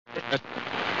One,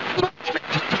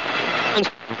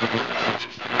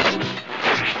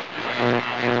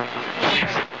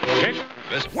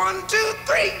 two,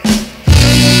 three.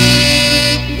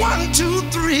 1, 2,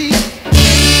 3.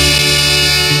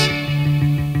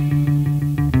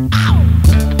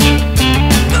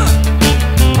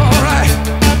 All right.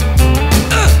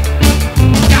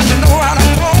 Got to know how to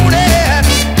hold it,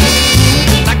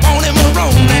 like Boney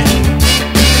Maroney.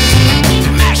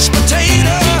 Mashed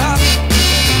potato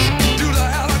to the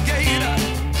alligator.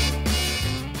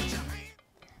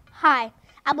 Hi,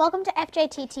 and welcome to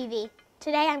FJT TV.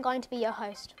 Today I'm going to be your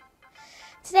host.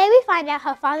 Today we find out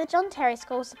how Father John Terry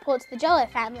School supports the Jolo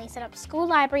family set up school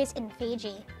libraries in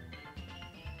Fiji.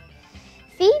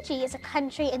 Fiji is a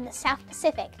country in the South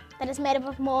Pacific that is made up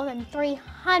of more than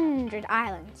 300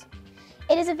 islands.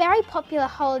 It is a very popular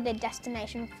holiday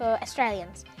destination for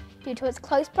Australians due to its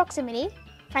close proximity,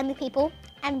 friendly people,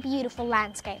 and beautiful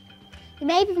landscape. You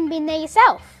may have even been there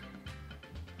yourself.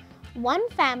 One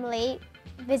family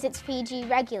visits Fiji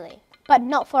regularly, but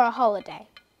not for a holiday.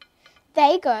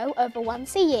 They go over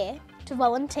once a year to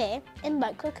volunteer in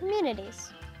local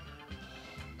communities.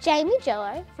 Jamie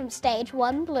Jolo from Stage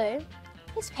 1 Blue,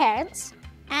 his parents,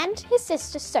 and his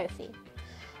sister Sophie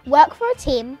work for a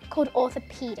team called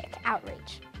Orthopedic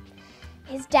Outreach.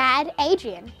 His dad,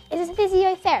 Adrian, is a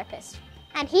physiotherapist,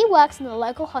 and he works in the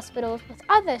local hospitals with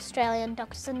other Australian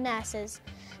doctors and nurses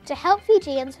to help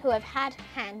Fijians who have had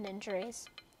hand injuries.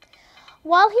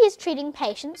 While he is treating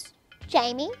patients,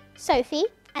 Jamie, Sophie,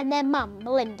 and their mum,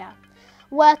 Melinda,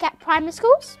 work at primary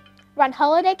schools, run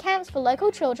holiday camps for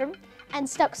local children, and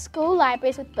stock school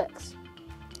libraries with books.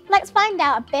 Let's find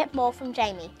out a bit more from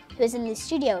Jamie, who is in the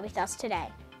studio with us today.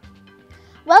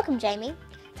 Welcome, Jamie.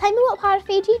 Tell me, what part of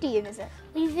Fiji do you visit?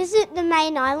 We visit the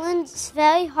main island. It's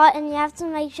very hot and you have to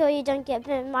make sure you don't get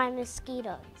bitten by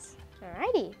mosquitoes.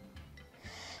 Alrighty.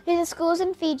 Do the schools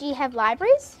in Fiji have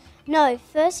libraries? No,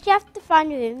 first you have to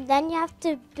find a room, then you have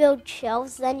to build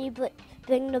shelves, then you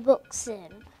bring the books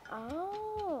in.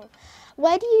 Oh.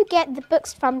 Where do you get the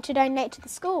books from to donate to the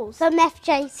schools? From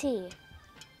FJT.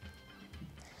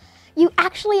 You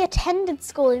actually attended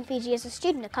school in Fiji as a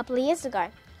student a couple of years ago.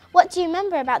 What do you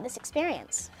remember about this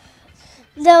experience?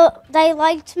 They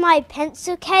liked my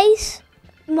pencil case,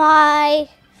 my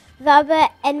rubber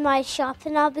and my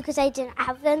sharpener because I didn't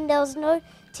have them. There was no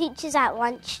teachers at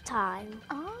lunchtime.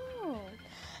 Oh.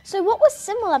 So what was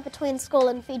similar between school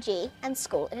in Fiji and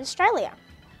school in Australia?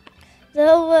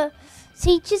 There were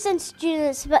teachers and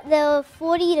students, but there were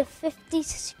 40 to 50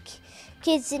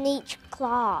 kids in each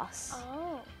class.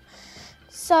 Oh.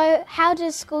 So how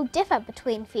does school differ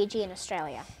between Fiji and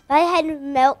Australia? They had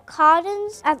milk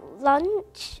cartons at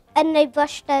lunch and they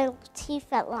brushed their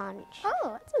teeth at lunch.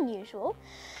 Oh, that's unusual.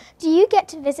 Do you get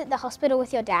to visit the hospital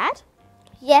with your dad?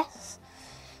 Yes.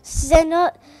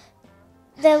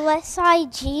 They're less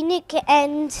hygienic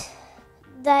and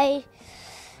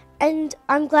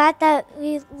I'm glad that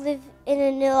we live in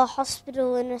a newer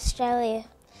hospital in Australia.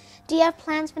 Do you have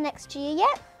plans for next year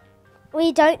yet?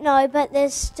 We don't know, but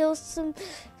there's still some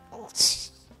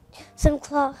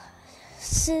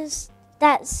classes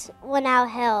that's want our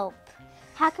help.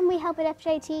 How can we help at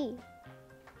FJT?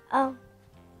 To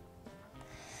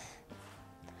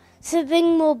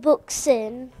bring more books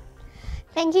in.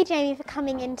 Thank you, Jamie, for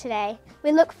coming in today.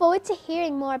 We look forward to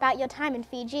hearing more about your time in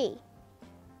Fiji.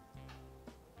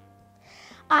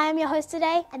 I am your host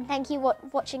today, and thank you for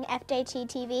watching FJT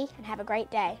TV, and have a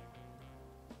great day.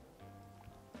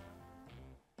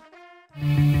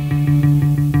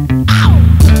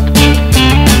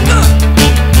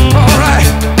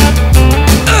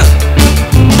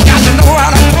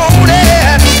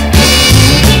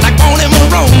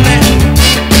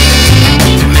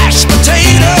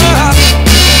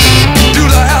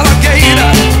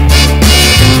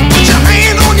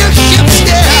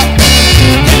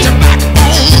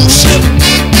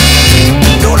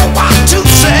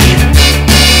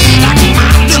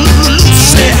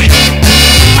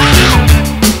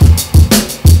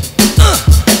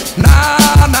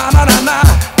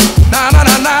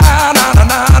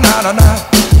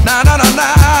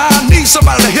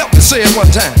 Somebody to help me say it one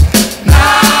time.